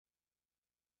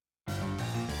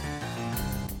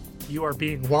You are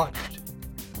being watched.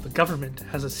 The government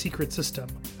has a secret system.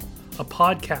 A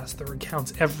podcast that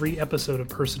recounts every episode of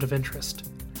Person of Interest.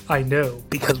 I know,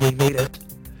 because we made it.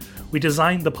 We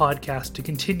designed the podcast to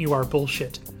continue our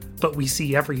bullshit, but we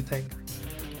see everything.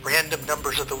 Random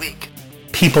numbers of the week.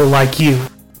 People like you.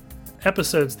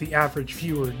 Episodes the average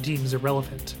viewer deems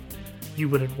irrelevant. You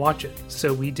wouldn't watch it,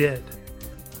 so we did.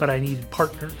 But I needed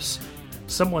partners.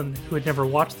 Someone who had never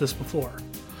watched this before.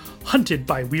 Hunted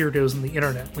by weirdos on the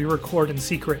internet, we record in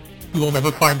secret. You will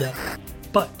never find out.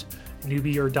 But,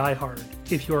 newbie or diehard,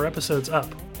 if your episode's up,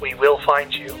 we will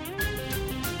find you.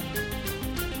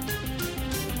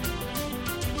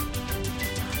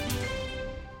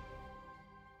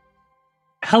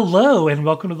 Hello, and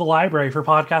welcome to the Library for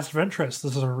Podcast of Interest.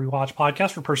 This is a rewatch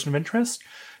podcast for Person of Interest,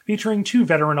 featuring two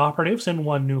veteran operatives and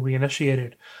one newly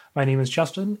initiated. My name is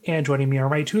Justin, and joining me are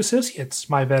my two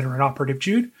associates, my veteran operative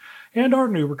Jude, and our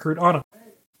new recruit Anna.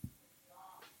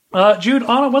 Jude,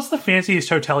 Anna, what's the fanciest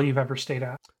hotel you've ever stayed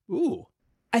at? Ooh.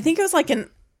 I think it was like an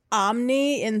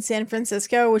Omni in San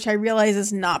Francisco, which I realize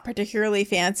is not particularly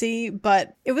fancy,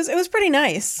 but it was pretty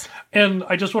nice. And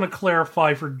I just want to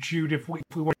clarify for Jude, if we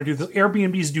want to do this,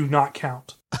 Airbnbs do not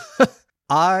count.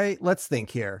 Let's think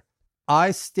here.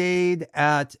 I stayed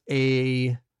at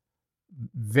a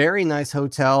very nice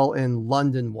hotel in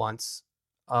London once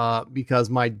because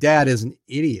my dad is an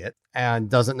idiot and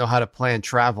doesn't know how to plan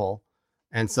travel.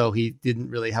 And so he didn't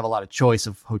really have a lot of choice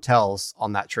of hotels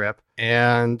on that trip.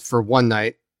 And for one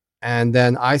night, and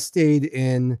then I stayed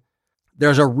in,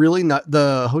 there's a really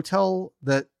the hotel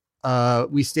that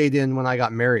we stayed in when I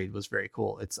got married was very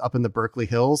cool. It's up in the Berkeley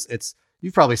Hills.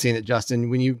 You've probably seen it, Justin,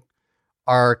 when you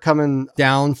are coming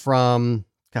down from,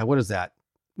 God, what is that?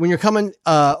 When you're coming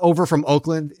over from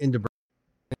Oakland into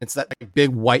Berkeley, it's that big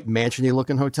white mansion-y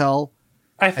looking hotel.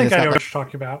 I think I know what you're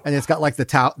talking about. And it's got like the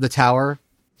tower.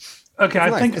 Okay,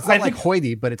 I think it's not like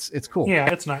hoity, but it's cool.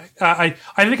 Yeah, it's nice. I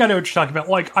think I know what you're talking about.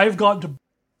 Like, I've gone to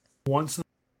once in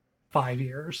 5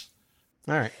 years.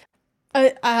 All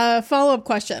right. Follow-up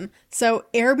question. So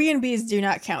Airbnbs do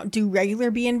not count. Do regular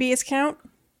B&Bs count?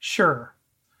 Sure.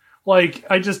 Like,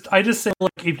 I just say,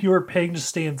 like, if you're paying to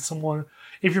stay in someone's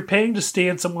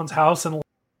house and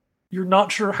you're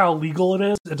not sure how legal it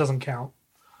is, it doesn't count.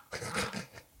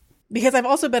 Because I've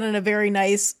also been in a very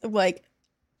nice, like,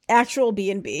 actual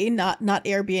B&B, not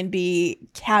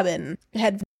Airbnb cabin.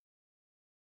 And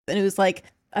it was like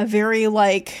a very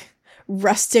like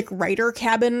rustic writer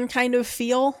cabin kind of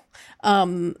feel.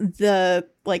 The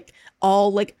like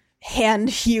all like hand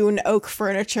hewn oak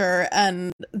furniture,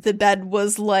 and the bed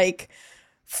was like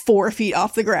 4 feet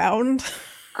off the ground.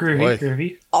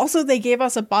 Groovy. Also, they gave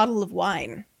us a bottle of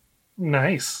wine.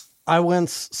 Nice. I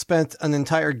once spent an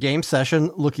entire game session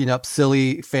looking up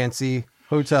silly, fancy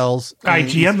hotels. I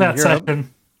GM that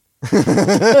session.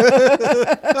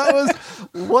 That was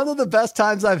one of the best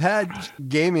times I've had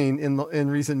gaming in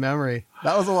recent memory.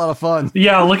 That was a lot of fun.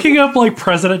 Yeah, looking up like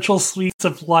presidential suites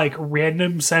of like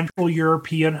random Central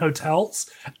European hotels,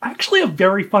 actually a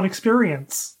very fun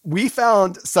experience. We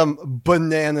found some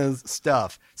bananas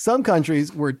stuff. Some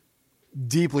countries were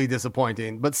deeply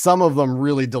disappointing, but some of them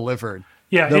really delivered.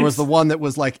 Yeah, there was the one that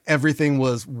was like everything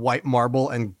was white marble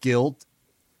and gilt.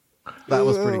 That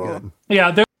was pretty good.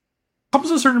 Yeah, there comes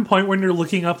a certain point when you're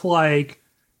looking up like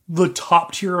the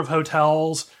top tier of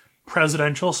hotels,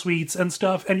 presidential suites and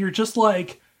stuff, and you're just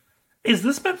like, is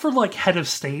this meant for like head of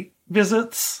state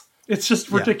visits? It's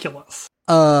just ridiculous.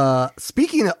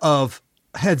 Speaking of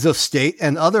heads of state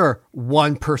and other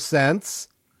 1%.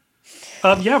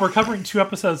 Yeah, we're covering 2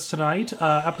 episodes tonight,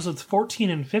 episodes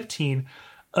 14 and 15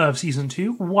 of season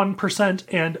 2, 1%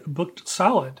 and Booked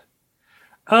Solid.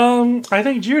 I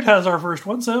think Jude has our first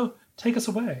one, so take us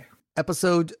away.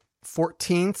 Episode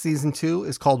 14, season 2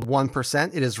 is called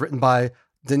 1%. It is written by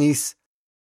Denise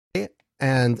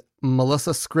and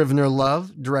Melissa Scrivener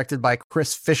Love, directed by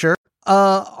Chris Fisher.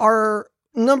 Our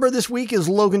number this week is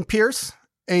Logan Pierce,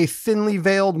 a thinly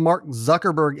veiled Mark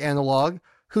Zuckerberg analog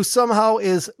who somehow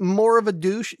is more of a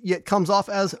douche, yet comes off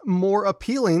as more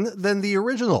appealing than the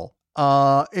original.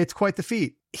 It's quite the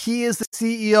feat. He is the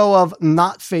CEO of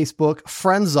not Facebook,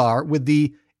 Friendzar, with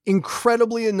the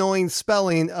incredibly annoying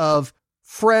spelling of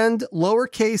friend,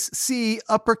 lowercase c,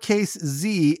 uppercase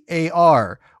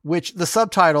Z-A-R, which the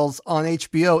subtitles on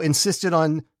HBO insisted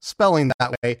on spelling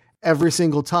that way every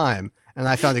single time. And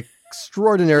I found it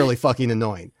extraordinarily fucking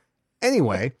annoying.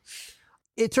 Anyway,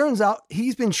 it turns out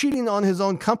he's been cheating on his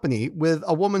own company with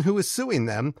a woman who is suing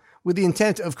them with the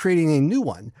intent of creating a new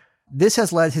one. This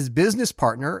has led his business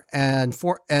partner and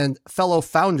fellow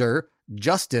founder,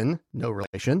 Justin, no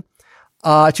relation,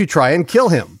 to try and kill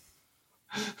him.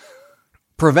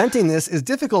 Preventing this is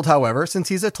difficult, however, since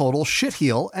he's a total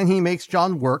shitheel and he makes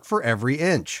John work for every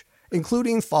inch,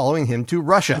 including following him to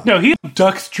Russia. No, he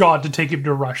abducts John to take him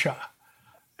to Russia.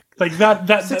 Like that.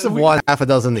 Six of one, half a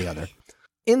dozen the other.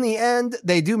 In the end,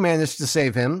 they do manage to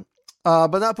save him,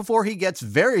 but not before he gets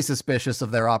very suspicious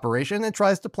of their operation and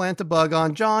tries to plant a bug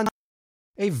on John,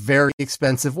 a very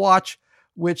expensive watch,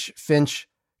 which Finch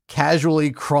casually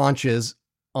crunches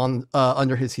on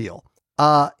under his heel.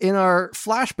 In our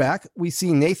flashback, we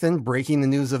see Nathan breaking the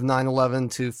news of 9/11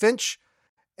 to Finch,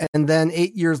 and then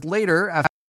 8 years later, after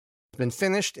it's been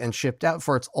finished and shipped out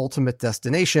for its ultimate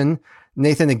destination,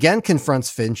 Nathan again confronts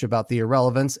Finch about the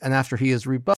irrelevance, and after he is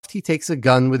rebuffed, he takes a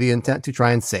gun with the intent to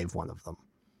try and save one of them.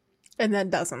 And then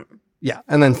doesn't. Yeah,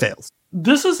 and then fails.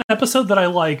 This is an episode that I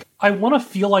like. I want to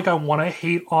feel like I want to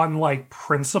hate on, like,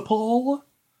 principle,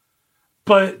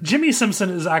 but Jimmy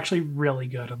Simpson is actually really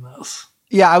good in this.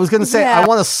 Yeah, I was going to say, Yeah. I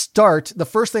want to start. The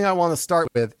first thing I want to start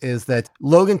with is that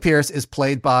Logan Pierce is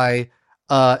played by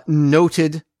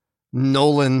noted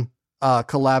Nolan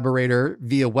collaborator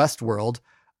via Westworld,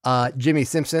 Jimmy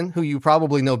Simpson, who you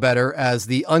probably know better as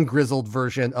the ungrizzled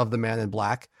version of the Man in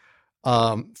Black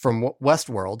from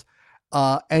Westworld.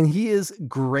 And he is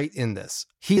great in this.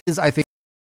 He is, I think,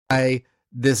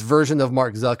 this version of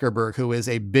Mark Zuckerberg, who is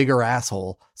a bigger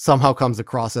asshole, somehow comes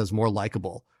across as more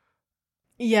likable.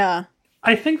 Yeah.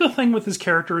 I think the thing with his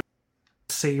character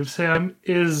that saves him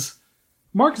is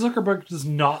Mark Zuckerberg does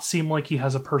not seem like he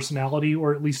has a personality,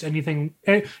 or at least anything.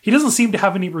 He doesn't seem to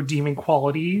have any redeeming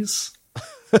qualities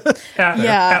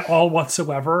at all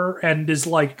whatsoever, and is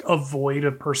like a void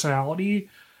of personality.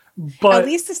 But At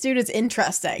least this dude is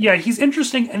interesting. yeah, he's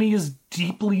interesting, and he is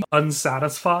deeply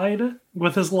unsatisfied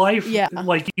with his life. Yeah.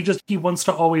 Like he wants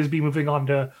to always be moving on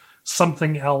to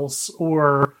something else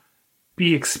or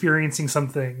be experiencing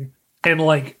something. And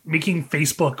like making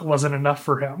Facebook wasn't enough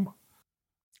for him.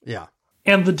 Yeah.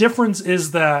 And the difference is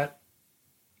that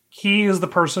he is the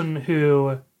person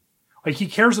who, like, he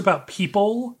cares about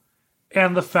people,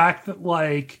 and the fact that,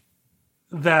 like,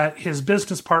 that his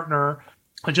business partner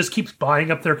just keeps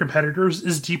buying up their competitors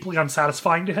is deeply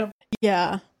unsatisfying to him.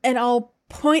 Yeah. And I'll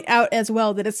point out as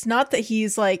well that it's not that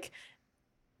he's like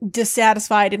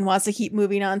dissatisfied and wants to keep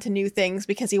moving on to new things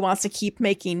because he wants to keep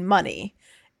making money.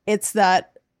 It's that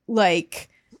like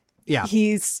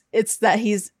he's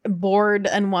bored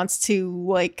and wants to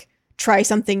like try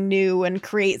something new and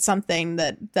create something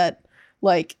that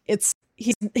like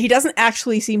he doesn't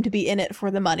actually seem to be in it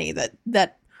for the money.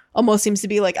 That almost seems to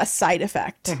be like a side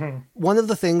effect. Mm-hmm. One of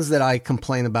the things that I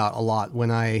complain about a lot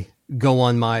when I go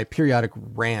on my periodic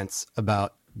rants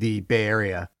about the Bay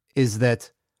Area is that,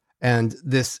 and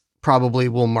this probably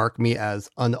will mark me as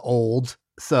an old,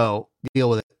 so deal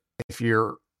with it if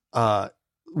you're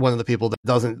one of the people that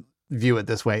doesn't view it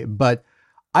this way. But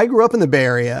I grew up in the Bay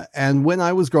Area, and when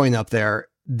I was growing up there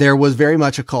was very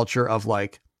much a culture of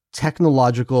like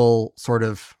technological sort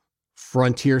of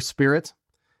frontier spirit.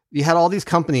 You had all these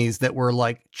companies that were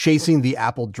like chasing the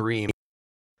Apple dream.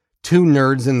 Two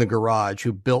nerds in the garage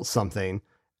who built something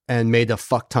and made a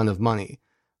fuck ton of money.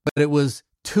 But it was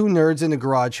two nerds in the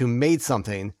garage who made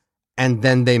something and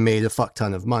then they made a fuck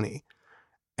ton of money.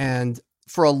 And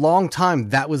for a long time,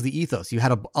 that was the ethos. You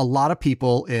had a lot of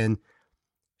people in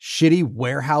shitty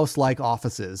warehouse-like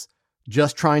offices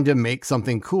just trying to make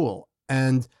something cool.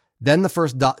 And then the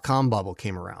first .com bubble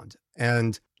came around,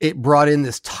 and it brought in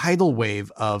this tidal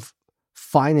wave of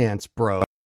finance bros,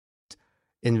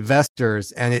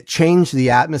 investors, and it changed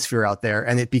the atmosphere out there.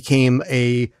 And it became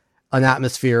an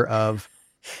atmosphere of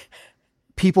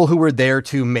people who were there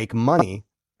to make money,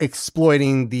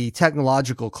 exploiting the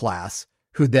technological class,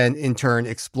 who then in turn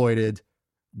exploited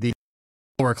the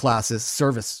lower classes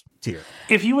service tier.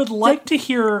 If you would like to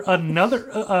hear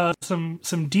another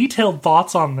some detailed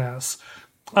thoughts on this,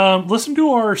 listen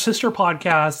to our sister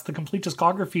podcast, The Complete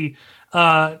Discography,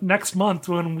 next month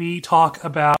when we talk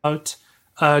about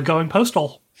going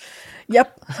postal.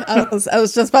 Yep. I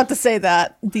was just about to say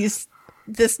that. This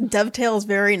dovetails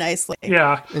very nicely.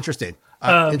 Yeah. Interesting.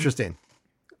 Interesting.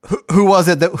 Who was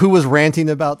it who was ranting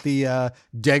about the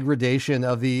degradation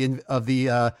of the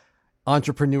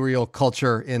entrepreneurial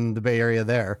culture in the Bay Area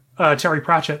there? Terry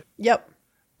Pratchett. Yep.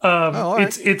 All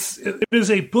right. It is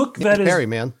a book that is Terry,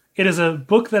 man. It is a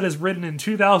book that is written in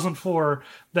 2004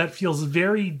 that feels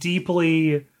very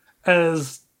deeply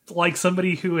as like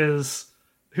somebody who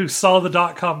saw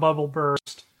the .com bubble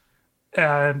burst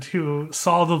and who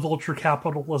saw the vulture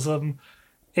capitalism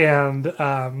and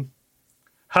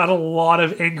had a lot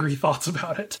of angry thoughts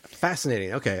about it.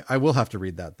 Fascinating. Okay, I will have to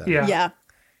read that then. Yeah. Yeah.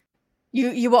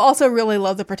 You will also really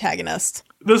love the protagonist.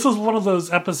 This is one of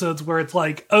those episodes where it's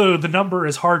like, oh, the number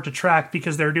is hard to track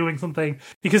because they're doing something,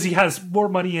 because he has more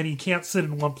money and he can't sit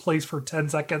in one place for 10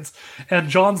 seconds. And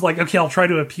John's like, okay, I'll try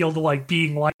to appeal to like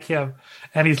being like him.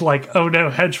 And he's like, oh no,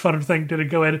 hedge fund thing didn't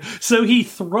go in. So he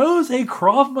throws a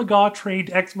Krav Maga trained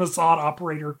ex-Mossad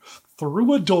operator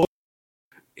through a door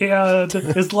and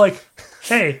is like,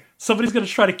 hey, somebody's going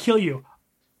to try to kill you.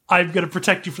 I'm going to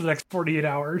protect you for the next 48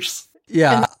 hours.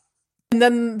 Yeah. And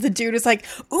then the dude is like,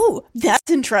 ooh, that's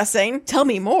interesting. Tell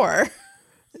me more.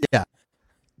 Yeah.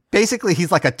 Basically,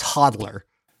 he's like a toddler.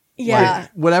 Yeah.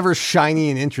 Like, whatever's shiny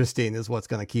and interesting is what's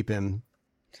going to keep him.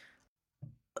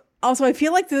 Also, I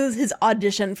feel like this is his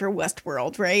audition for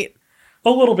Westworld, right? A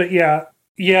little bit, yeah.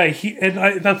 Yeah,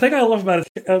 the thing I love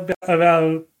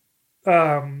about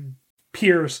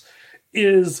Pierce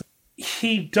is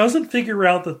he doesn't figure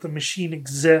out that the machine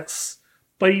exists,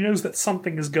 but he knows that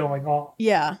something is going on.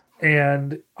 Yeah.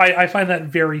 And I find that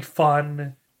very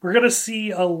fun. We're going to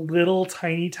see a little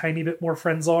tiny bit more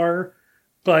Frenzar,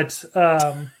 but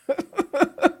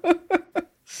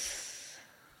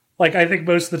like I think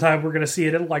most of the time we're going to see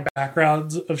it in like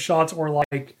backgrounds of shots or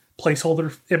like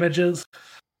placeholder images.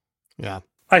 Yeah.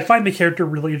 I find the character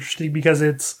really interesting because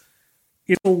it's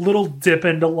a little dip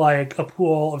into like a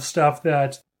pool of stuff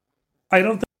that I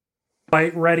don't think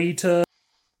they're quite ready to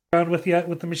around with yet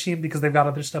with the machine, because they've got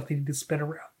other stuff they need to spin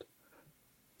around.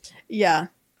 Yeah.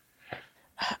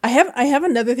 I have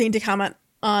another thing to comment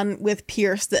on with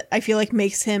Pierce that I feel like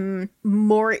makes him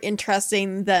more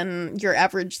interesting than your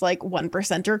average like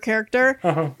 1%er character,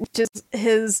 which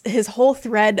is his whole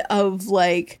thread of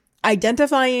like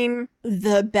identifying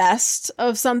the best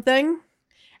of something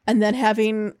and then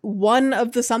having one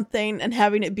of the something and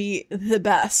having it be the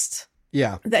best.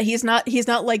 Yeah. That he's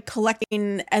not like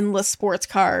collecting endless sports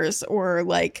cars or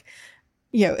like,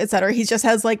 you know, etc. He just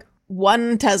has like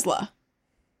one Tesla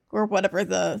or whatever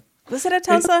was it a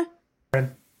Tesla?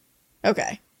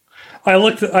 Okay. I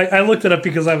looked it up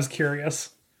because I was curious.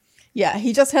 Yeah,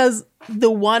 he just has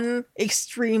the one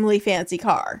extremely fancy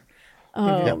car.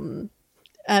 And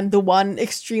the one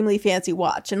extremely fancy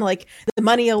watch. And like the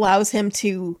money allows him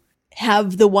to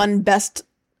have the one best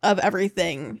of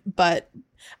everything, but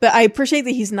I appreciate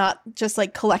that he's not just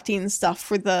like collecting stuff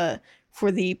for the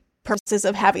purposes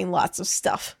of having lots of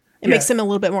stuff. It makes him a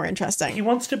little bit more interesting. He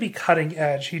wants to be cutting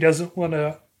edge. He doesn't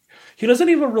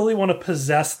even really want to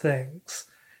possess things.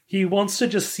 He wants to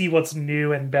just see what's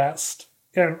new and best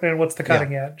and what's the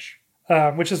cutting edge.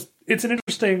 Which is, it's an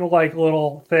interesting like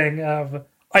little thing of,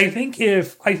 I think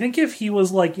if he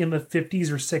was like in the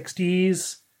 50s or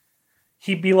 60s,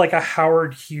 he'd be like a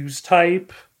Howard Hughes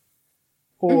type.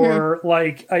 Or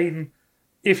like,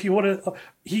 if you want to,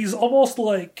 he's almost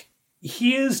like,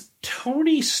 he is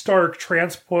Tony Stark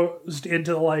transposed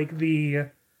into like the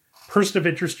Person of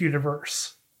Interest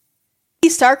universe.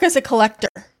 Tony Stark as a collector.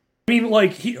 I mean,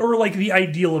 like like the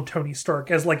ideal of Tony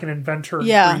Stark as like an inventor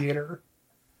and creator.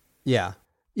 Yeah.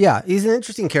 Yeah, he's an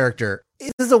interesting character.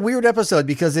 This is a weird episode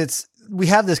because we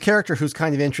have this character who's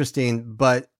kind of interesting,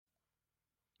 but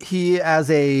he as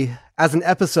an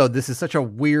episode, this is such a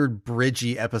weird,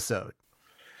 bridgy episode.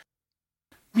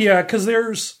 Yeah, because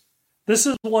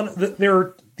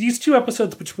these two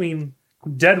episodes between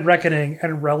Dead Reckoning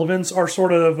and Relevance are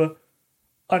sort of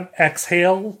an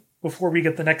exhale before we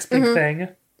get the next big thing.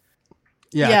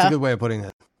 Yeah, it's a good way of putting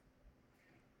it.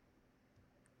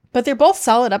 But they're both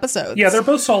solid episodes. Yeah, they're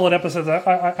both solid episodes.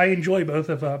 I enjoy both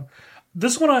of them.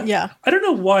 This one, I don't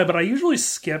know why, but I usually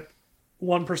skip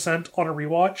 1% on a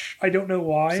rewatch. I don't know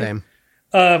why. Same.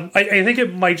 I think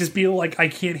it might just be like I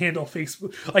can't handle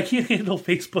Facebook. I can't handle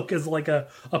Facebook as like a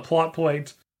plot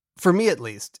point. For me, at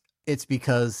least, it's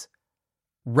because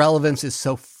Relevance is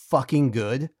so fucking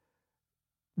good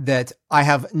that I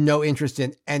have no interest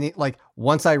in any. Like,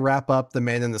 once I wrap up the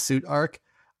Man in the Suit arc,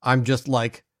 I'm just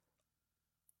like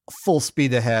full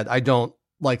speed ahead. I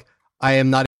am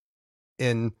not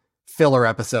in filler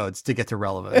episodes to get to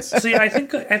Relevance. See, I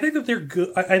think that they're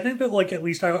good. I think that like at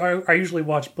least I usually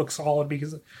watch Book Solid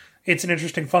because it's an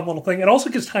interesting, fun little thing. It also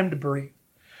gives time to breathe,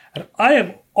 and I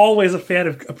am always a fan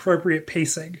of appropriate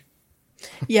pacing.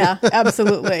 Yeah,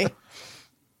 absolutely.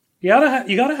 You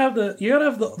gotta have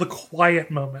the quiet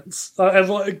moments. And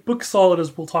like Book Solid,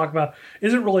 as we'll talk about,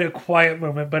 isn't really a quiet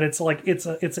moment, but it's like it's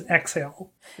an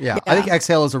exhale. Yeah, I think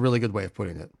exhale is a really good way of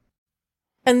putting it.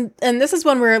 And this is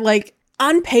one where like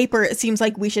on paper it seems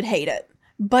like we should hate it,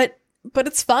 but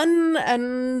it's fun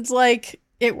and like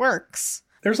it works.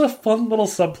 There's a fun little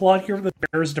subplot here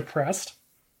that Bear is depressed.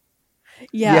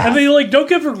 Yeah, and they like don't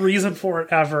give a reason for it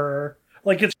ever.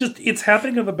 Like it's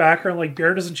happening in the background. Like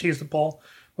Bear doesn't chase the ball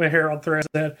when Harold throws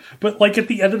it. But like at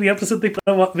the end of the episode,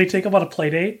 they take him on a play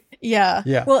date. Yeah.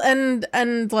 Yeah. Well,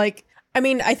 and like, I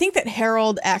mean, I think that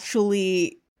Harold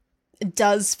actually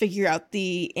does figure out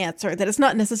the answer, that it's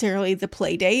not necessarily the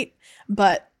play date,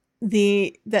 but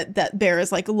that Bear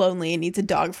is like lonely and needs a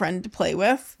dog friend to play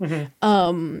with.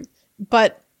 Mm-hmm.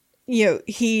 But you know,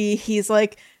 he's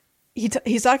like,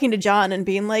 he's talking to John and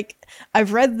being like,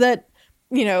 I've read that,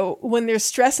 you know, when there's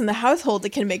stress in the household, it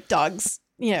can make dogs,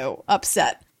 you know,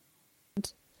 upset.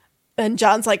 And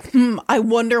John's like, I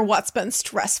wonder what's been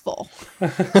stressful.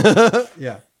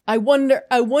 Yeah. I wonder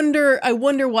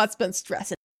what's been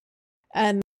stressing.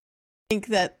 And I think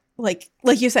that, like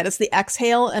you said, it's the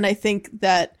exhale. And I think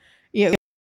that, you know, the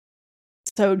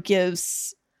episode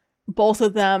gives both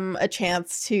of them a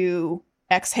chance to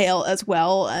exhale as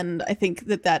well. And I think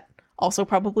that also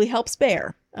probably helps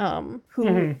Bear,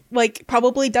 who like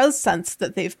probably does sense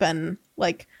that they've been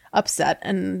like upset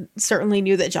and certainly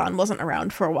knew that John wasn't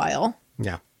around for a while.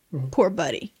 Yeah. Poor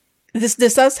buddy. This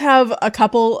does have a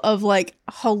couple of like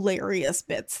hilarious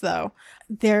bits though.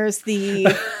 There's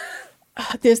the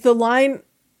line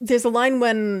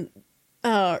when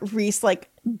Reese like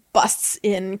busts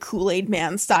in Kool-Aid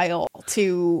Man style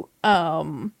to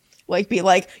like be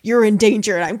like, you're in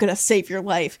danger and I'm gonna save your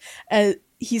life. And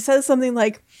he says something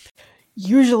like,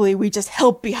 usually we just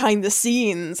help behind the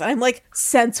scenes. And I'm like,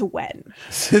 since when?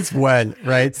 Since when,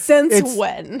 right? Since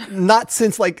when? Not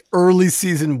since like early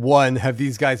season 1 have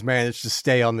these guys managed to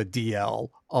stay on the DL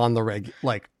on the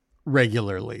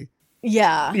regularly.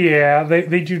 Yeah. Yeah,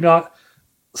 they do not.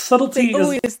 Subtlety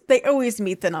They always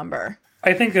meet the number.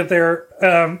 I think that they're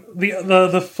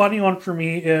the funny one for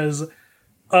me is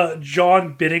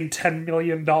John bidding $10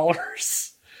 million.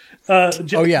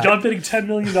 John bidding $10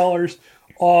 million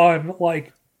on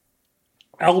like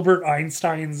Albert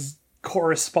Einstein's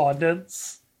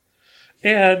correspondence,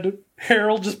 and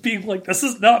Harold just being like, "This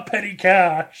is not petty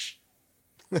cash."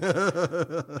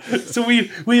 So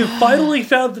we have finally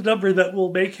found the number that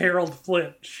will make Harold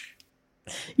flinch.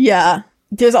 Yeah.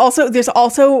 There's also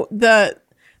the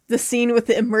scene with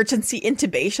the emergency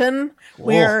intubation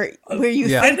where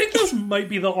you I think this might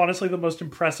be honestly the most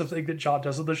impressive thing that John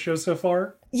does in the show so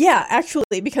far. Yeah,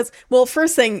 actually, because, well,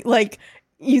 first thing, like,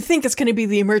 you think it's going to be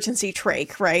the emergency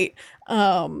trach, right?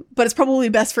 But it's probably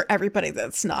best for everybody that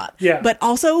it's not. Yeah. But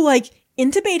also, like,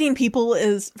 intubating people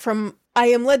is, from, I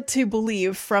am led to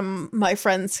believe from my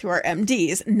friends who are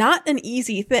MDs, not an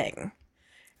easy thing.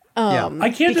 I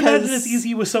can't imagine it's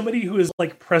easy with somebody who is,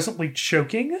 like, presently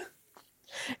choking.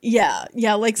 Yeah,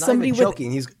 like Not somebody even with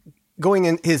choking. He's going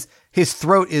in, his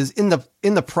throat is in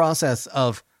the process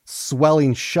of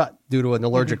swelling shut due to an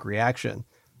allergic reaction.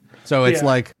 So it's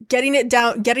like getting it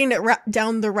down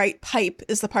the right pipe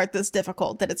is the part that's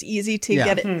difficult. That it's easy to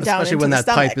get it down, especially when that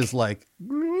stomach. pipe is like,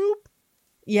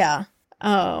 yeah.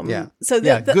 So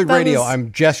good radio. Was,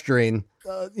 I'm gesturing,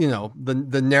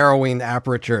 the narrowing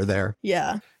aperture there.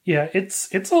 Yeah. Yeah. I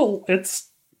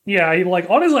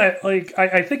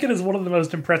think it is one of the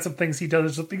most impressive things he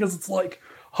does, just because it's like,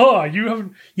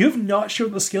 you have not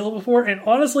shown the skill before, and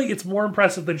honestly, it's more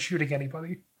impressive than shooting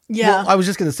anybody. Yeah. Well, I was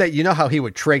just going to say, you know how he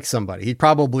would trach somebody? He'd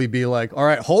probably be like, all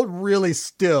right, hold really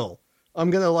still. I'm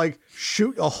going to like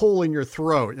shoot a hole in your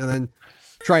throat and then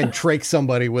try and trach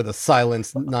somebody with a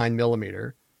silenced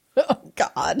 9mm. Oh,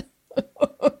 God.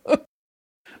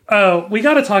 Oh, we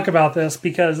got to talk about this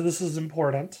because this is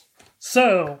important.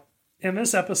 So, in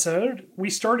this episode, we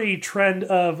start a trend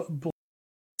of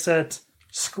at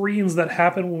screens that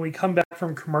happen when we come back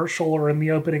from commercial or in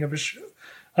the opening of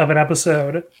an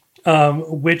episode.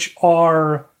 Which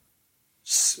are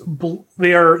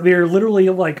they are literally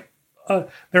like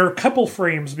there are a couple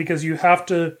frames, because you have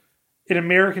to, in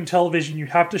American television, you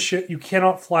have to you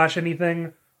cannot flash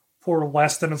anything for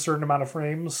less than a certain amount of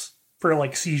frames for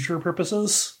like seizure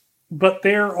purposes. But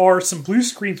there are some blue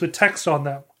screens with text on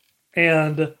them,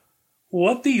 and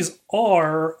what these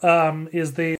are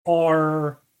is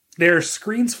they're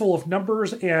screens full of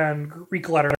numbers and Greek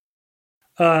letters.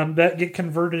 That get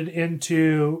converted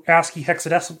into ASCII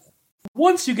hexadecimal.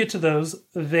 Once you get to those,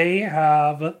 they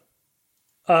have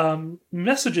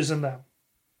messages in them.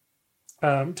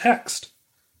 Text.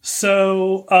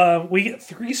 So we get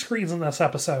 3 screens in this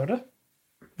episode.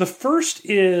 The first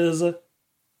is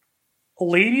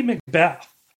Lady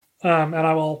Macbeth. And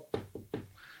I will...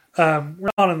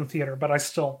 we're not in the theater, but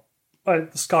the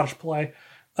Scottish play.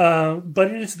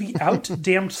 But it is the Out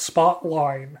Damned Spot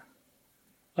line.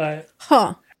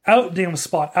 Out damn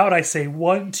spot. Out, I say.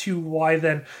 1, 2, why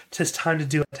then? 'Tis time to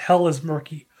do it. Hell is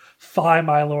murky. Fie,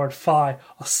 my lord, fie.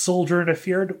 A soldier in a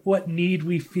feared? What need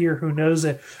we fear? Who knows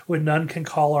it, when none can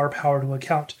call our power to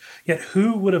account? Yet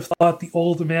who would have thought the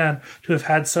old man to have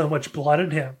had so much blood in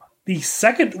him? The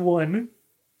second one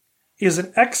is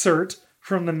an excerpt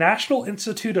from the National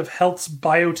Institute of Health's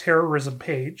bioterrorism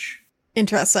page.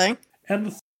 Interesting. And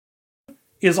the third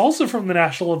is also from the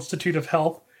National Institute of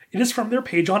Health. It is from their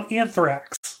page on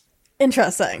anthrax.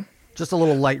 Interesting. Just a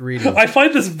little light reading. I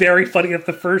find this very funny that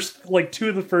the first, like, two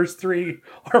of the first three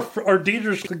are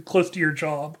dangerously close to your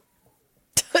job.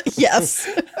 Yes.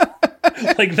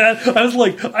 Like that, I was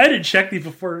like, I didn't check these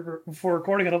before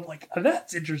recording, and I'm like,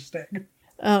 that's interesting.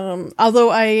 Although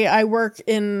I work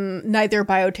in neither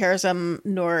bioterrorism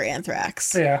nor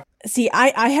anthrax. Yeah. See,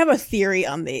 I have a theory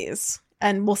on these,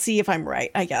 and we'll see if I'm right,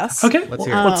 I guess. Okay, Let's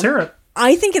hear it. let's hear it.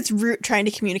 I think it's Root trying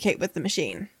to communicate with the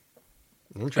machine.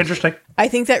 Interesting. I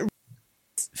think that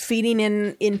feeding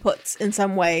in inputs in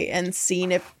some way and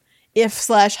seeing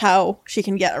if/how she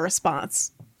can get a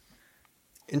response.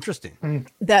 Interesting.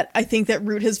 That I think that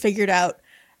Root has figured out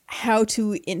how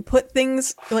to input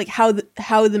things, like how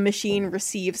the machine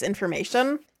receives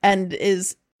information and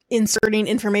is inserting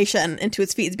information into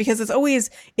its feeds, because it's always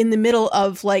in the middle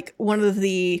of like one of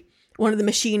the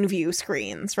machine view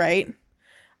screens, right?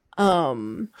 At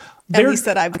least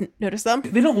that I've noticed them.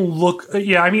 They don't look.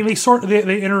 Yeah, I mean, they sort.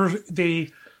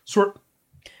 They sort.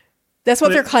 That's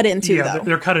what they're cut into, Yeah, though.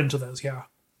 they're cut into those. Yeah.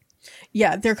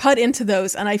 Yeah, they're cut into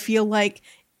those, and I feel like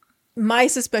my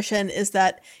suspicion is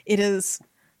that it is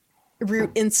Root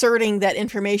inserting that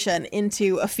information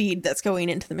into a feed that's going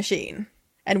into the machine,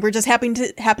 and we're just happening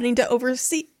to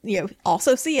oversee,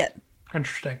 also see it.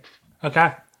 Interesting.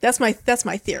 Okay. That's my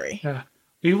theory. Yeah.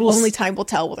 We will Only time will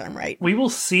tell whether I'm right. We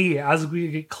will see as we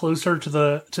get closer to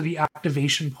the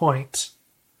activation point.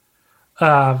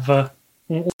 We'll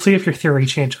see if your theory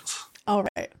changes. All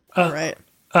right. All right.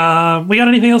 We got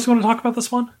anything else you want to talk about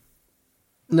this one?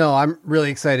 No, I'm really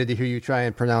excited to hear you try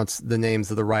and pronounce the names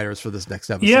of the writers for this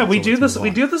next episode. Yeah, we so do let's this. move We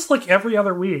on. do this like every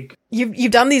other week.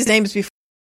 You've done these names before,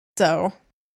 so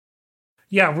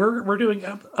Yeah, we're doing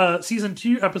season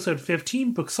 2, episode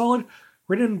 15, Book Solid,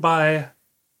 written by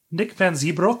Nick Van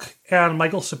Zeebroek and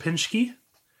Michael Sapinski,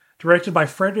 directed by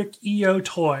Frederick E.O.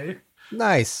 Toy.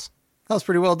 Nice. That was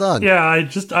pretty well done. Yeah, it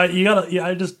Mm.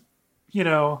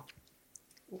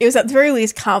 was at the very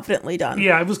least confidently done.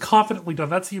 Yeah, it was confidently done.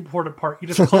 That's the important part. You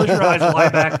just close your eyes, lie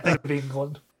back, think of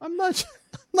England. I'm not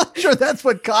sure that's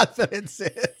what confidence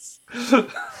is.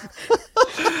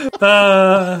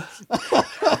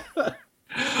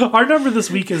 Our number this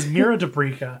week is Mira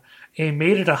Dabrika, a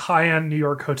maid at a high-end New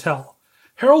York hotel.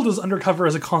 Harold is undercover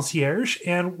as a concierge,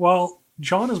 and while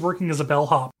John is working as a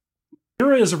bellhop,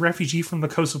 Mira is a refugee from the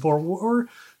Kosovo War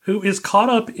who is caught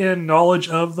up in knowledge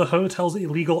of the hotel's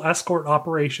illegal escort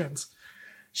operations.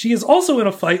 She is also in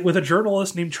a fight with a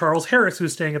journalist named Charles Harris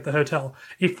who's staying at the hotel,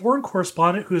 a foreign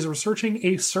correspondent who is researching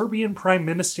a Serbian prime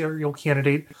ministerial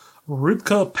candidate,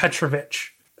 Rudka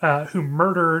Petrovic, who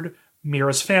murdered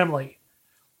Mira's family.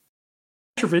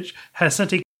 Petrovic has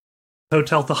sent a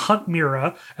hotel to hunt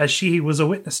Mira as she was a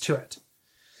witness to it.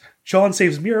 John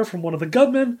saves Mira from one of the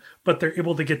gunmen, but they're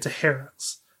able to get to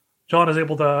Harris. John is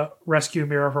able to rescue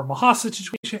Mira from a hostage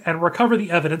situation and recover the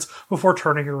evidence before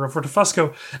turning her over to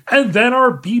Fusco. And then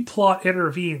our B-plot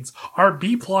intervenes. Our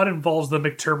B-plot involves the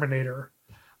McTerminator.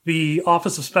 The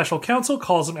Office of Special Counsel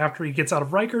calls him after he gets out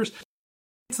of Rikers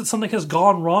that something has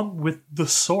gone wrong with the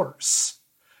source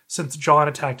since John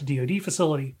attacked a DoD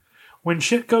facility. When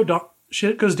shit goes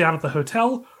down at the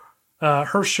hotel,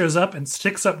 Hearst shows up and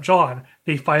sticks up John.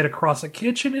 They fight across a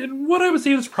kitchen in what I would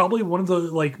say is probably one of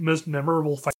the most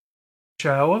memorable fights in the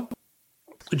show.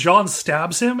 John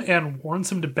stabs him and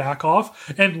warns him to back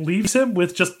off and leaves him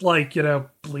with just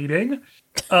bleeding.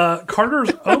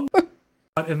 Carter's own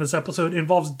in this episode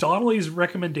involves Donnelly's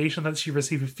recommendation that she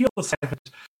receive a field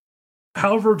assignment.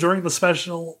 However, during the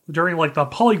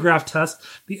polygraph test,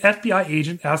 the FBI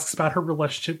agent asks about her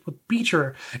relationship with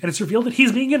Beecher, and it's revealed that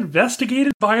he's being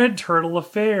investigated by Internal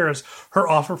Affairs. Her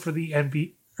offer to join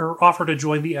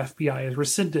the FBI is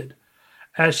rescinded.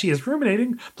 As she is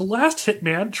ruminating, the last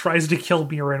hitman tries to kill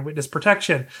Mira in witness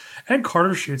protection, and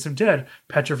Carter shoots him dead.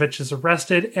 Petrovic is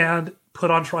arrested and put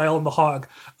on trial in The Hague.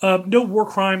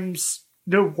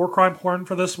 No war crime porn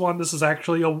for this one. This is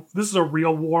actually a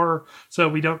real war, so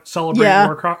we don't celebrate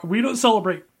we don't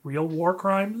celebrate real war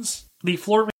crimes. The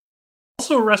floor man is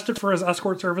also arrested for his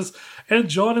escort service, and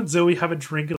John and Zoe have a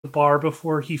drink at the bar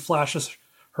before he flashes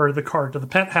her the card to the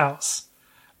penthouse.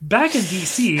 Back in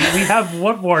DC, we have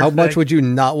one more How thing. much would you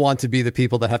not want to be the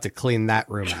people that have to clean that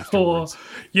room afterwards?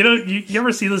 You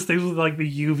ever see this thing with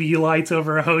the UV lights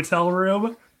over a hotel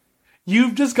room?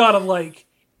 You've just gotta like,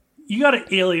 you gotta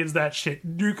aliens that shit,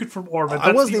 nuke it from orbit. That's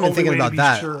I wasn't the even only thinking way to about be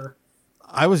that. Sure.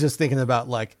 I was just thinking about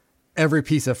like every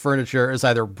piece of furniture is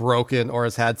either broken or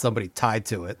has had somebody tied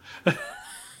to it.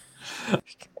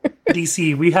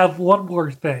 DC, we have one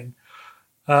more thing.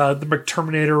 The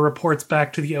McTerminator reports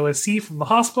back to the OSC from the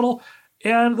hospital,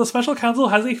 and the special counsel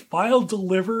has a file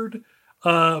delivered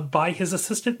by his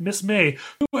assistant, Miss May,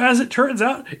 who, as it turns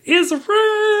out, is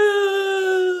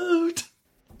rude.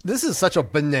 This is such a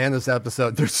bananas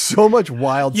episode. There's so much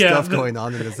wild stuff going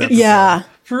on in this episode. Yeah.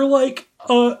 For like,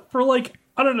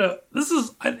 I don't know.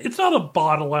 It's not a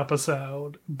bottle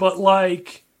episode, but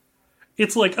like,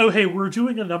 it's like, oh, hey, we're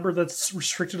doing a number that's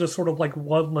restricted to sort of like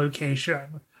one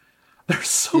location. There's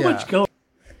so much going.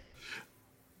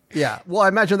 Yeah. Well, I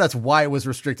imagine that's why it was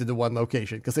restricted to one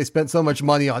location, because they spent so much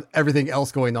money on everything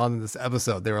else going on in this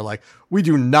episode. They were like, we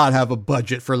do not have a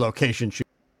budget for location shoot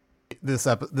this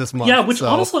month. Yeah, which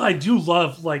honestly I do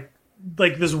love, like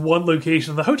this one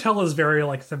location. The hotel is very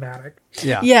like thematic.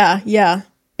 Yeah.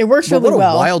 It works really what a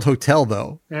well. wild hotel,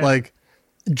 though. Yeah. Like,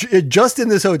 just in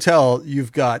this hotel,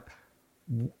 you've got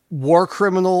war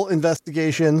criminal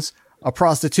investigations, a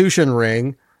prostitution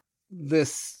ring.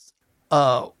 This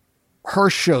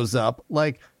Hirsch shows up.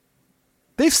 Like,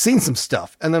 they've seen some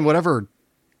stuff, and then whatever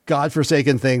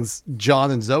godforsaken things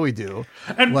John and Zoe do,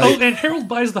 And like, and Harold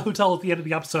buys the hotel at the end of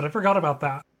the episode. I forgot about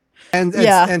that.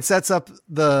 and sets up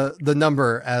the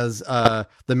number as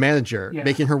the manager,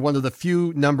 making her one of the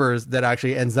few numbers that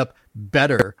actually ends up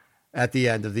better at the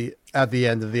end of the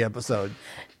episode.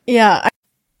 Yeah.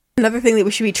 Another thing that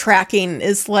we should be tracking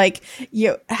is like, how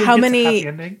It gets a many. happy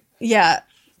ending. Yeah.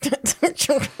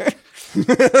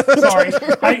 Sorry,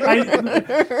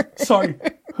 sorry.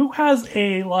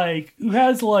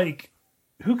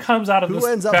 Who comes out of Who this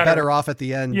ends up better off at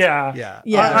the end? Yeah.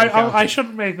 Yeah. I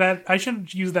shouldn't make that. I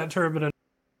shouldn't use that term in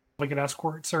like an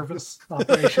escort service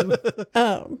operation.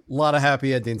 A lot of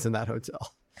happy endings in that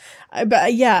hotel.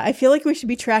 But yeah, I feel like we should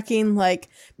be tracking, like,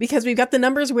 because we've got the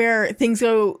numbers where things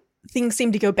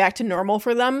seem to go back to normal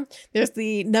for them. There's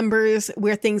the numbers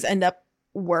where things end up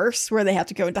worse, where they have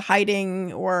to go into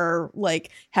hiding or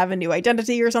like have a new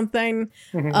identity or something.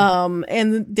 Mm-hmm.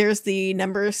 And there's the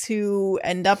numbers who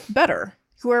end up better,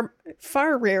 who are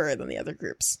far rarer than the other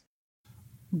groups.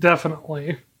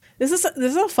 Definitely. This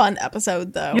is a fun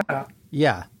episode, though.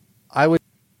 Yeah, I would.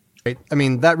 I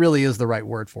mean, that really is the right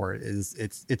word for it.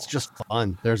 It's just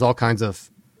fun. There's all kinds of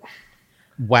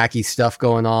wacky stuff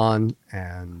going on,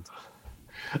 and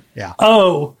yeah.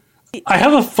 Oh,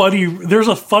 there's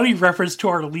a funny reference to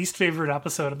our least favorite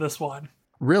episode of this one.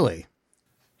 Really?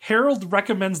 Harold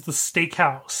recommends the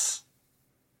steakhouse.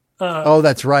 Oh,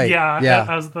 that's right. Yeah.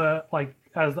 As the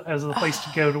place to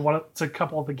go to a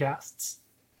couple of the guests.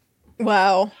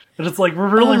 Wow. And it's like, we're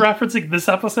really referencing this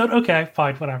episode? Okay,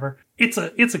 fine, whatever. It's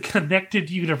a connected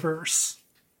universe.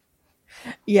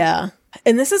 Yeah.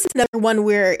 And this is another one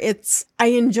where I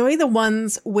enjoy the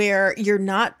ones where you're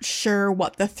not sure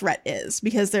what the threat is,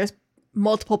 because there's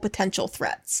multiple potential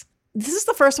threats. This is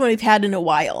the first one we've had in a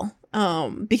while,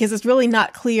 because it's really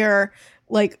not clear,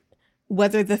 like,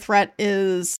 whether the threat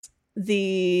is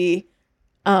the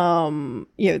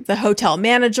hotel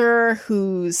manager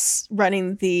who's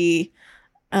running the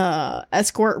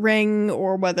escort ring,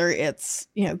 or whether it's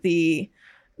the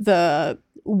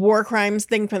war crimes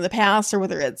thing from the past, or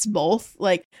whether it's both.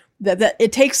 Like that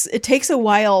it takes a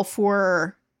while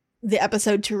for the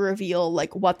episode to reveal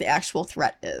like what the actual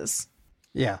threat is.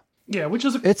 Yeah, which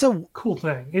is it's a cool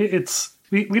thing.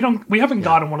 We haven't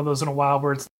gotten one of those in a while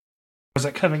where it's, where's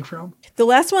that coming from? The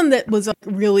last one that was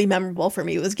really memorable for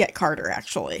me was Get Carter,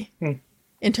 actually,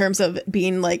 in terms of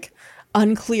being like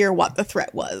unclear what the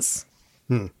threat was.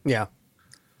 Yeah,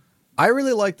 I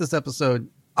really like this episode.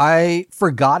 I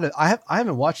forgot it. I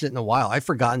haven't watched it in a while. I've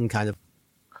forgotten kind of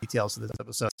details of this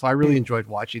episode, so I really enjoyed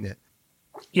watching it.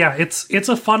 Yeah, it's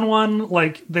a fun one.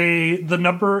 Like the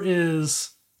number is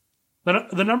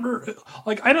the number.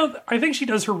 Like I think she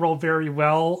does her role very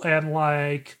well, and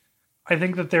like I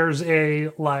think that there's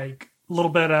a like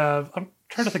little bit of, I'm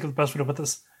trying to think of the best way to put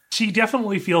this. She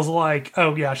definitely feels like,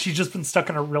 oh yeah, she's just been stuck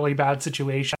in a really bad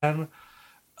situation.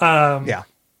 Yeah,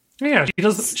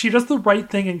 she does the right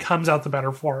thing and comes out the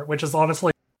better for it, which is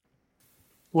honestly,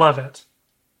 love it.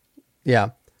 Yeah.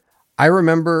 I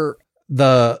remember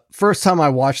the first time I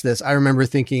watched this, I remember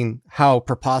thinking how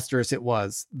preposterous it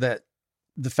was that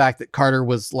the fact that Carter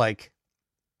was like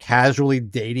casually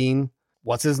dating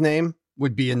what's his name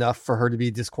would be enough for her to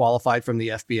be disqualified from the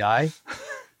FBI.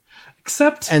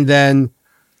 And then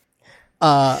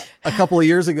a couple of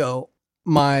years ago,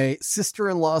 my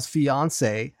sister-in-law's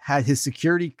fiance had his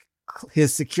security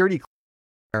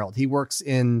Harold. He works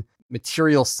in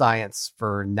material science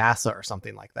for NASA or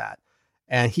something like that.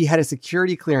 And he had a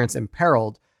security clearance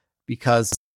imperiled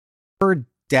because her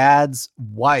dad's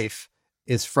wife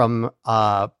is from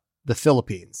the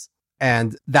Philippines.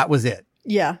 And that was it.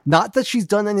 Yeah. Not that she's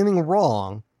done anything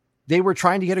wrong. They were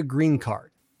trying to get a green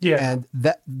card. Yeah. And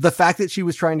that the fact that she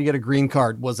was trying to get a green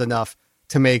card was enough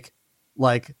to make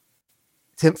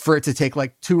for it to take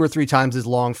like 2 or 3 times as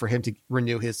long for him to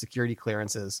renew his security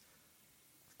clearances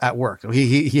at work. So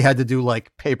he had to do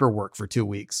like paperwork for 2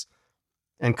 weeks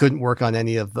and couldn't work on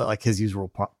any of the like his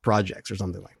usual projects or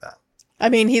something like that. I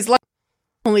mean, he's like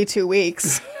only 2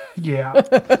 weeks Yeah.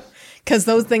 because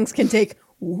those things can take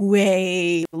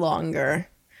way longer.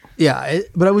 Yeah,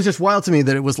 but it was just wild to me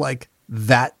that it was like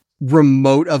that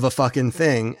remote of a fucking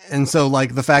thing. And so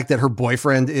like the fact that her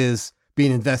boyfriend is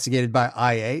being investigated by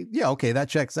IA, yeah, okay, that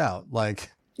checks out.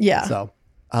 Like, Yeah. so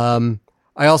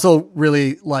I also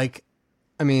really like,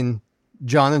 I mean,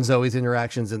 John and Zoe's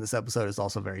interactions in this episode is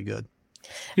also very good.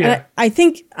 Yeah. And I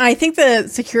think the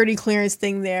security clearance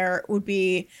thing there would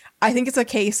be, I think it's a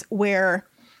case where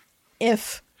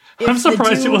if I'm the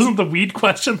surprised it dude- wasn't the weed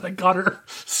question that got her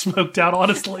smoked out,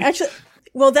 honestly. Actually,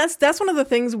 well, that's one of the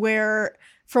things where,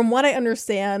 from what I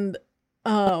understand,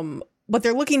 what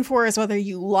they're looking for is whether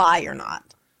you lie or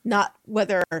not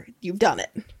whether you've done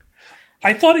it.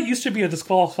 I thought it used to be a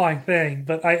disqualifying thing,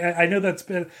 but I know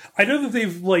I know that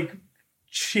they've like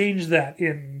changed that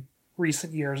in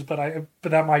recent years, but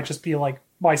that might just be like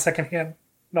my secondhand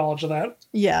knowledge of that.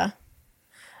 Yeah.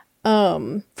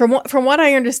 From what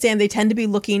I understand, they tend to be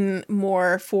looking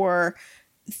more for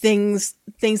things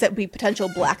that would be potential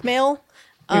blackmail.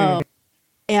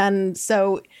 And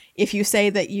so if you say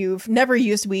that you've never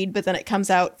used weed, but then it comes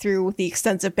out through the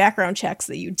extensive background checks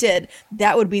that you did,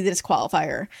 that would be the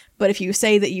disqualifier. But if you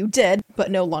say that you did, but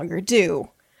no longer do,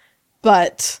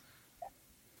 but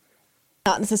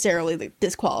not necessarily the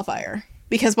disqualifier,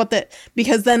 because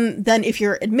then if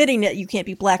you're admitting it, you can't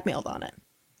be blackmailed on it.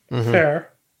 Mm-hmm.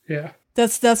 Fair. Yeah.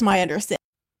 That's my understanding,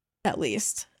 at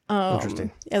least.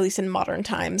 Interesting. At least in modern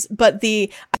times. But I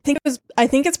think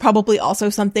it's probably also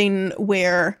something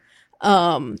where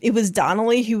it was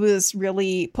Donnelly who was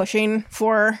really pushing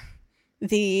for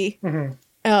the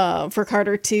for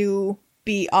Carter to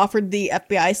be offered the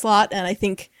FBI slot, and I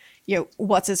think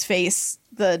what's his face,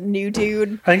 the new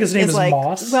dude. I think his name is like,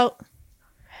 Moss. Well,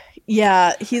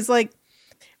 yeah, he's like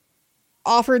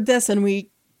offered this, and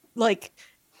we like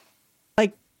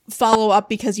follow up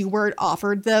because you were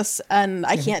offered this, and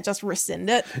I can't just rescind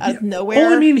it out of nowhere.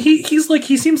 Well, I mean, he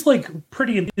seems like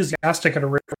pretty enthusiastic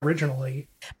originally,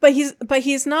 but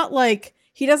he's not like,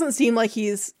 he doesn't seem like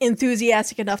he's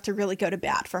enthusiastic enough to really go to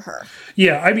bat for her.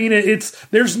 Yeah, I mean,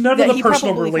 there's none Yeah, of the he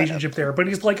personal probably relationship there, but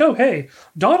he's like, oh hey,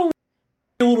 Donald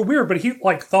a little weird, but he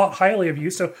like thought highly of you,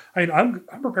 so I mean,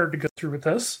 I'm prepared to go through with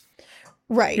this.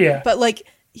 Right. Yeah. But like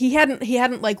he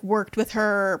hadn't like worked with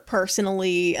her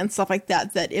personally and stuff like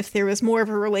that, that if there was more of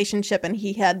a relationship and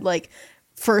he had like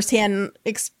firsthand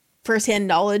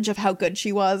knowledge of how good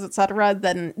she was, etc.,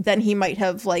 then he might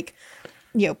have like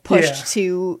pushed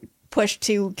to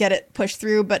get it pushed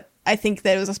through. But I think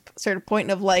that it was a sort of point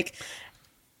of like,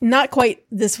 not quite,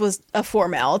 this was a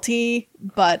formality,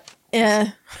 but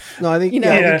No, I think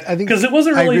I think because it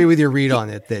wasn't really. I agree with your read on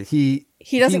it that he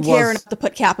doesn't care enough to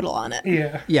put capital on it.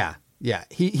 Yeah.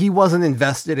 He wasn't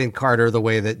invested in Carter the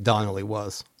way that Donnelly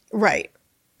was. Right.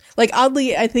 Like,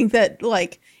 oddly, I think that,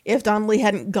 like, if Donnelly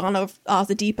hadn't gone off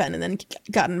the deep end and then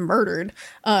gotten murdered,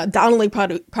 Donnelly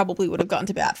probably would have gone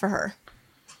to bat for her.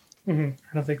 I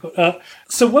don't think.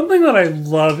 So one thing that I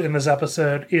love in this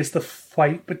episode is the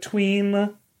fight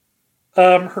between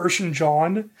Hirsch and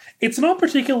John. It's not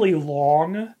particularly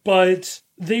long, but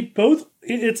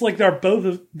it's like they're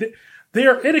both. They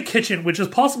are in a kitchen, which is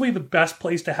possibly the best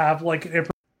place to have like an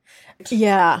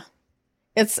Yeah,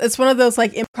 it's one of those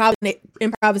like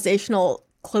improvisational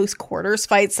close quarters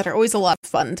fights that are always a lot of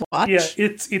fun to watch. Yeah,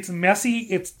 it's messy,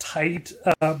 it's tight.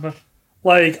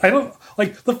 Like I don't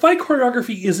like the fight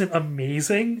choreography isn't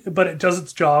amazing, but it does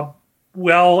its job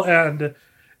well, and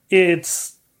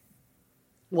it's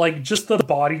like just the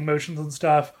body motions and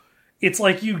stuff. It's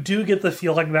like you do get the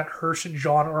feeling that Hirsch and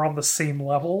John are on the same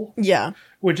level. Yeah.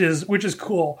 Which is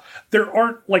cool. There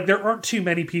aren't too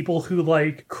many people who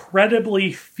like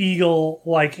credibly feel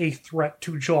like a threat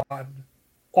to John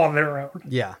on their own.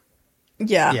 Yeah.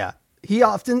 Yeah. Yeah. He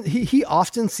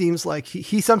often seems like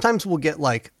he sometimes will get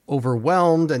like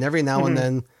overwhelmed, and every now and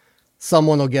then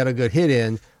someone will get a good hit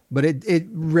in, but it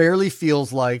rarely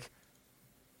feels like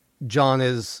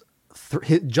John's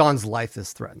life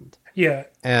is threatened. Yeah.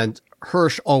 And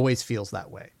Hirsch always feels that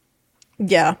way.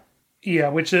 Yeah. Yeah,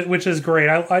 which is great.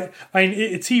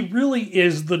 He really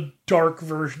is the dark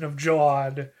version of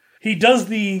John. He does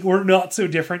the "we're not so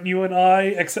different, you and I,"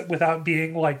 except without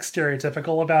being like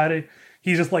stereotypical about it.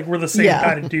 He's just like, we're the same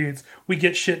kind of dudes. We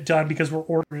get shit done because we're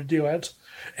ordered to do it.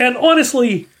 And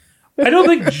honestly, I don't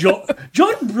think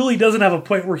John really doesn't have a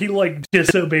point where he like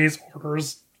disobeys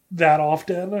orders that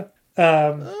often,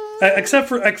 except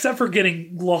for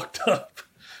getting locked up.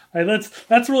 And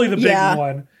that's really the big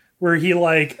one where he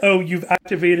like, oh, you've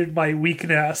activated my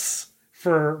weakness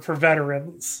for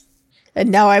veterans. And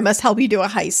now I must help you do a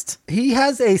heist. He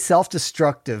has a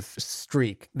self-destructive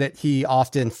streak that he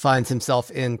often finds himself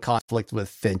in conflict with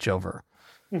Finch over.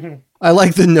 Mm-hmm. I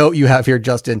like the note you have here,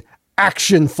 Justin.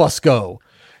 Action Fusco.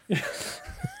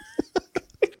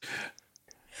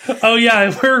 Oh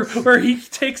yeah, where he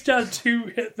takes down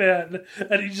 2 hitmen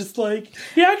and he just like,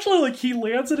 he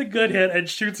lands at a good hit and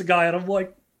shoots a guy and I'm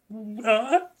like,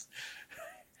 what?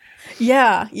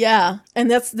 Yeah. And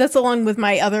that's along with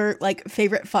my other like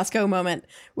favorite Fusco moment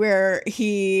where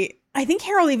I think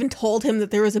Harold even told him that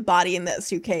there was a body in that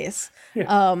suitcase.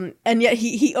 Yeah. And yet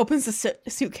he opens the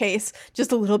suitcase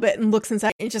just a little bit and looks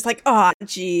inside and just like, oh,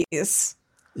 geez.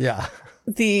 Yeah.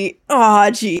 The, oh,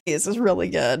 geez is really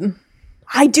good.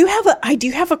 I do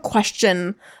have a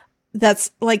question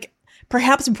that's like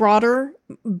perhaps broader,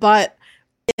 but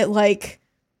it like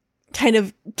kind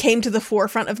of came to the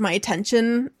forefront of my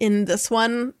attention in this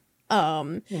one,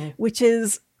 which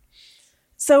is,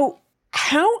 so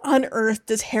how on earth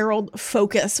does Harold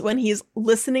focus when he's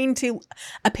listening to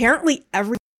apparently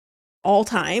all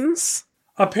times?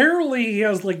 Apparently he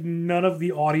has like none of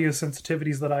the audio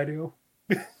sensitivities that I do.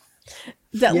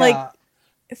 That like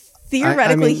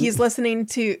theoretically he's listening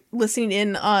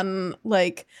in on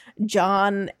like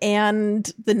John and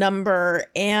the number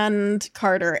and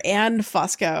Carter and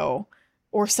Fusco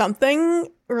or something,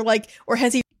 or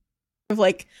has he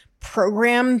like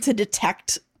programmed to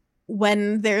detect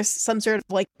when there's some sort of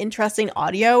like interesting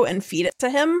audio and feed it to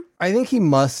him? I think he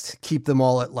must keep them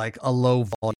all at like a low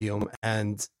volume,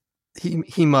 and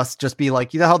he must just be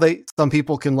like, you know how some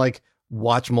people can like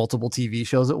watch multiple TV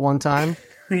shows at one time?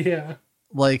 Yeah.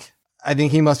 Like, I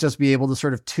think he must just be able to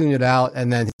sort of tune it out,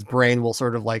 and then his brain will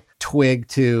sort of like twig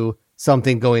to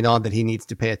something going on that he needs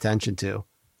to pay attention to.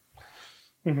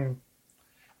 Mm-hmm.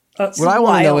 What I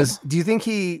want to know is, do you think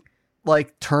he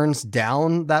like turns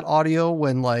down that audio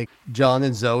when like John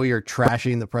and Zoe are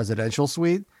trashing the presidential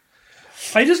suite?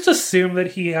 I just assume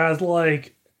that he has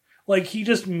like he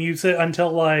just mutes it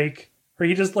until like, or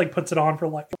he just like puts it on for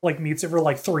like mutes it for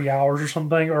like 3 hours or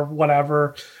something or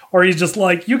whatever. Or he's just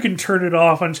like, you can turn it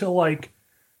off until like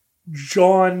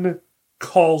John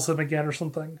calls him again or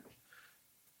something.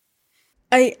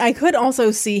 I could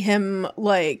also see him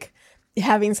like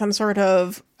having some sort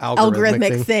of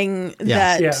algorithmic thing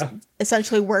that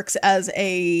essentially works as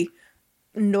a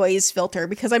noise filter,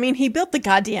 because I mean he built the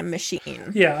goddamn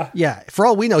machine. Yeah. For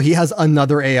all we know, he has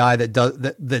another AI that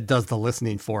does the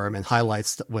listening for him and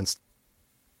highlights when's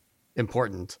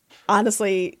important.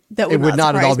 Honestly, it would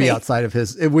not at all be outside of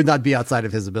his. It would not be outside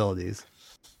of his abilities.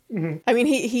 Mm-hmm. I mean,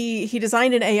 he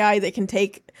designed an AI that can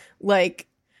take like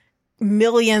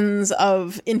millions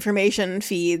of information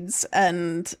feeds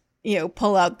and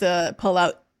pull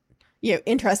out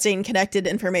interesting connected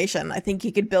information. I think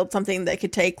he could build something that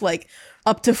could take like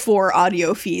up to 4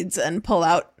 audio feeds and pull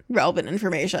out relevant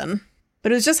information.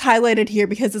 But it was just highlighted here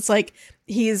because it's like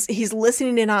he's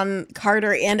listening in on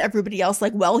Carter and everybody else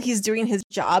like while he's doing his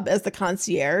job as the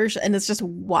concierge, and it's just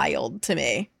wild to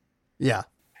me. Yeah.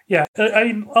 Yeah, I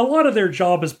mean, a lot of their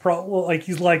job is probably like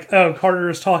he's like, oh, Carter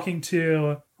is talking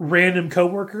to a random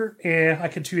coworker, I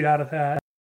can tune out of that.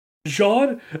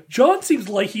 John seems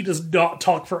like he does not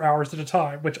talk for hours at a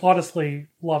time, which honestly,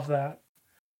 love that.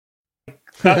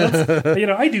 That's,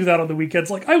 I do that on the weekends.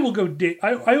 Like, I will go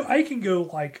I can go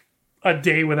like a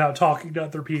day without talking to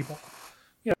other people.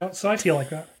 So I feel like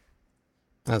that.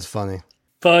 That's funny.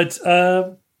 But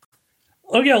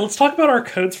let's talk about our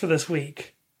codes for this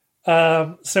week.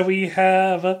 So we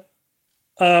have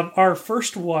our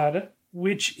first one,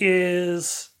 which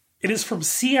is from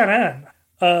CNN.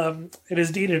 It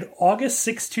is dated August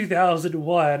 6,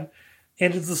 2001,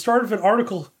 and it's the start of an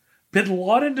article, Bin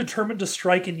Laden determined to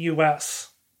strike in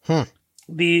U.S.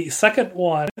 The second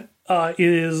one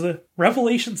is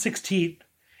Revelation 16,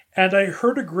 and I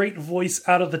heard a great voice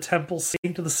out of the temple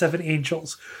saying to the 7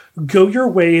 angels, go your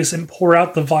ways and pour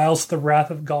out the vials of the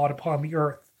wrath of God upon the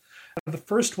earth. And the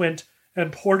first went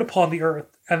and poured upon the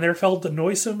earth, and there fell the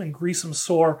noisome and greasome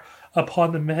sore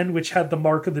upon the men which had the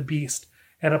mark of the beast,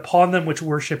 and upon them which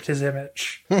worshipped his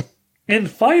image. And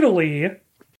finally,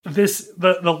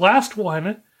 the last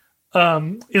one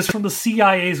is from the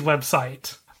CIA's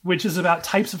website, which is about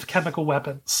types of chemical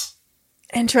weapons.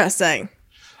 Interesting.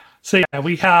 So yeah,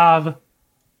 we have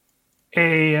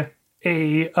a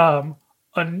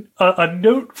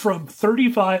note from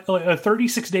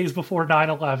 36 days before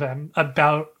 9/11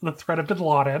 about the threat of Bin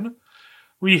Laden.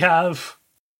 We have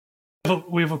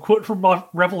a quote from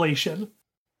Revelation,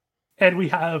 and we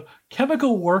have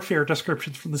chemical warfare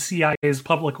descriptions from the CIA's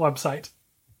public website.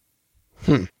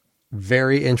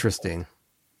 Very interesting.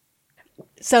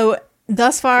 So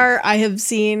thus far, I have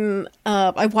seen.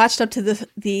 I've watched up to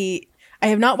the. I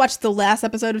have not watched the last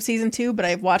episode of season 2, but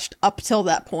I've watched up till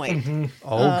that point. Mm-hmm.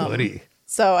 Oh, goody.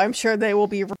 So I'm sure they will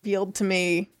be revealed to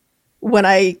me when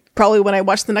I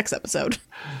watch the next episode.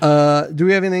 Do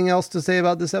we have anything else to say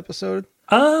about this episode?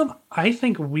 I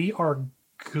think we are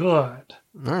good.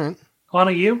 All right.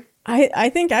 Lana, you? I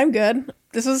think I'm good.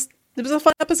 It was a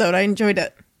fun episode. I enjoyed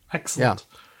it. Excellent.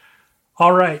 Yeah.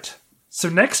 All right. So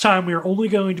next time we are only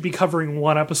going to be covering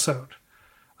one episode.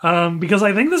 Because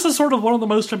I think this is sort of one of the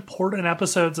most important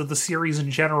episodes of the series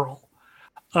in general.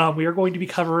 We are going to be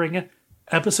covering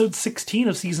episode 16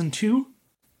 of season 2.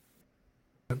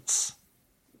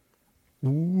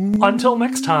 Until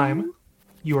next time,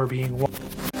 you are being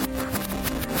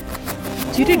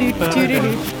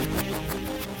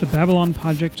The Babylon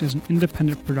Project is an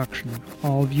independent production.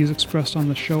 All views expressed on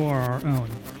the show are our own.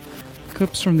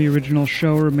 Clips from the original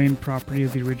show remain property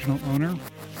of the original owner.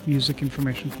 Music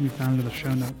information can be found in the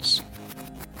show notes.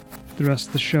 The rest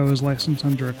of the show is licensed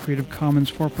under a Creative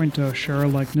Commons 4.0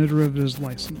 share-alike no derivatives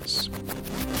license.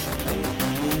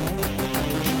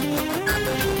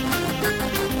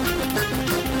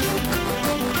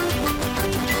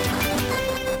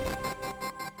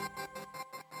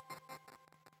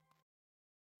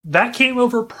 That came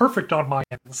over perfect on my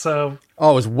end, so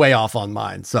Oh, it was way off on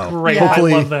mine. So great. Yeah.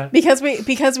 hopefully, I love that. Because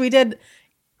we did.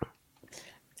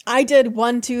 I did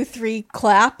 1, 2, 3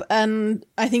 clap, and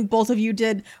I think both of you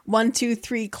did 1, 2,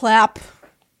 3 clap.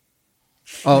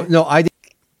 Oh no, I did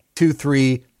 2,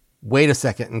 3. Wait a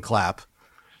second and clap.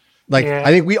 Like Yeah.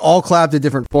 I think we all clapped at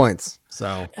different points.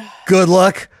 So good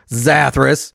luck, Zathras.